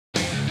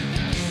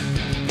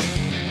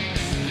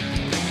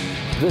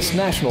This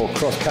national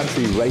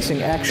cross-country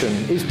racing action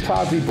is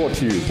proudly brought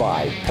to you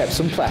by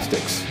Pepson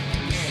Plastics,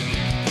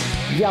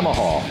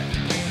 Yamaha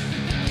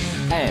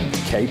and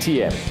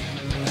KTM.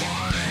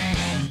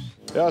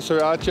 Yeah, so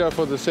we're out here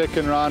for the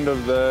second round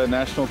of the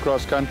National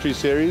Cross Country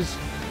Series.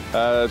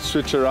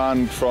 Switch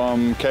around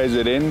from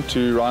KZN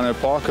to Rhino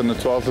Park on the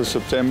 12th of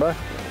September.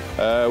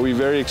 We're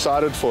very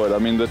excited for it. I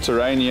mean, the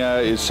terrain here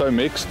is so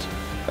mixed.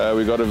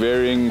 We've got a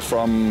varying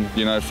from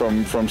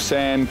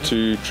sand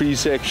to tree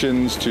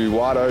sections to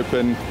wide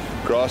open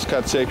grass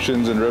cut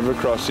sections and river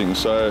crossings.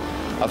 So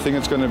I think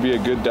it's going to be a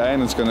good day,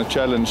 and it's going to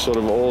challenge sort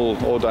of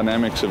all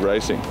dynamics of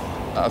racing.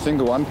 I think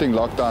the one thing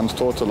lockdown's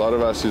taught a lot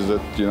of us is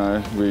that,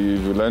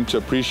 we've learned to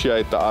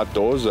appreciate the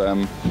outdoors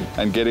and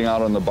getting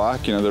out on the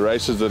bike. The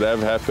races that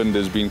have happened,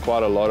 there's been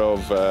quite a lot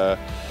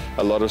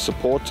of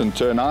support and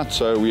turnout,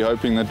 so we're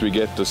hoping that we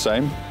get the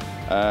same.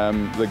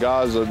 The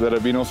guys that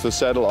have been off the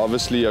saddle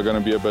obviously are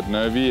going to be a bit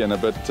nervy and a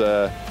bit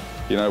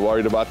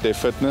worried about their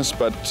fitness,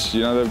 but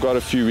they've got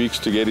a few weeks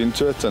to get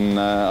into it, and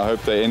I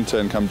hope they enter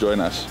and come join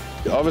us.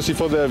 Obviously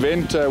for the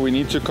event we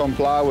need to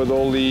comply with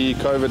all the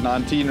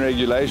COVID-19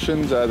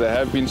 regulations. They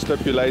have been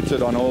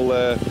stipulated on all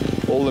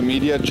the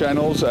media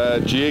channels.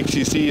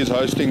 GXCC is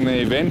hosting the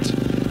event.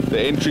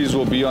 The entries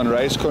will be on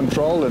Race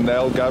Control, and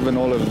they'll govern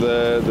all of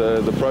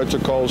the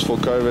protocols for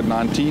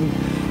COVID-19.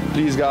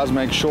 Please guys,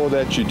 make sure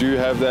that you do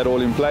have that all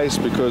in place,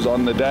 because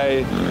on the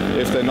day,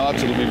 if they're not,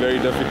 it'll be very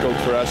difficult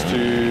for us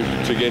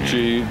to get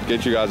you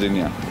guys in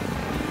here.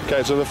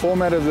 Okay, so the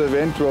format of the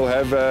event, we'll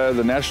have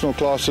the national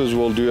classes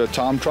will do a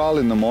time trial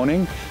in the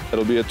morning.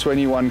 It'll be a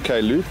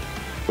 21k loop,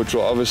 which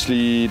will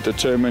obviously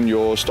determine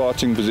your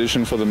starting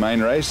position for the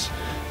main race.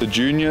 The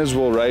juniors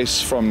will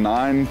race from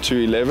 9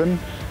 to 11.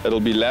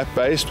 It'll be lap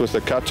based with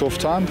a cut-off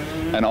time,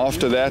 and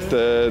after that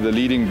the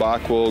leading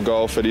bike will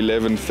go off at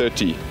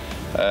 11:30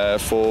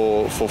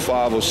 for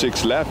 5 or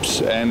 6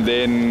 laps, and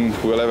then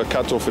we'll have a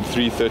cut-off at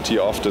 3:30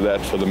 after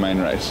that for the main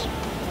race.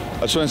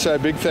 I just want to say a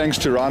big thanks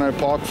to Rhino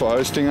Park for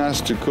hosting us,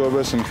 to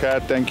Kobus and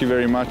Gert. Thank you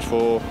very much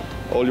for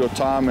all your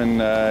time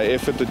and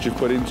effort that you've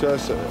put into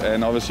us,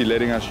 and obviously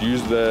letting us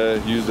use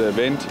the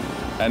event.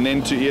 And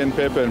then to Ian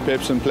Pepper and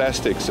Pepson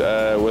Plastics.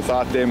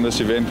 Without them, this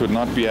event would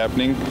not be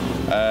happening.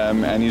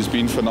 And he's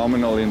been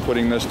phenomenal in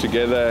putting this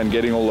together and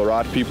getting all the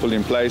right people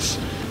in place,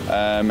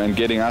 and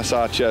getting us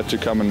out here to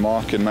come and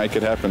mark and make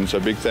it happen.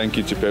 So big thank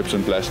you to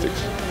Pepson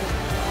Plastics.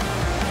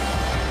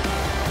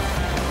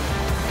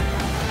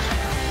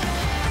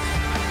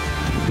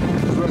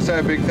 I want to say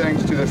a big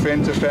thanks to the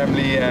Fenter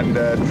family and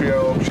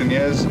Trio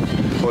Auctioneers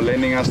for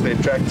lending us their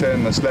tractor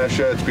and the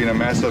slasher. It's been a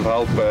massive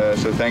help,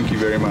 so thank you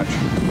very much.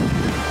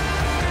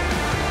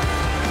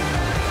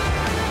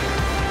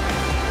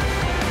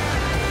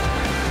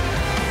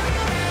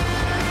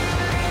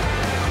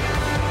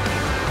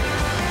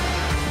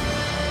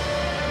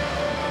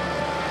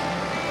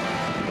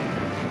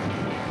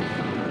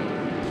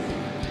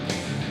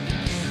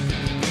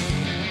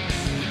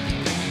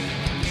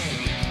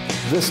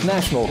 This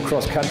national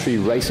cross-country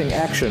racing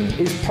action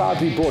is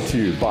proudly brought to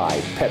you by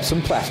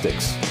Pepson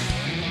Plastics,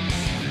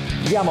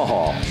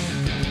 Yamaha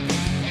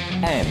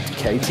and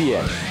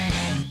KTM.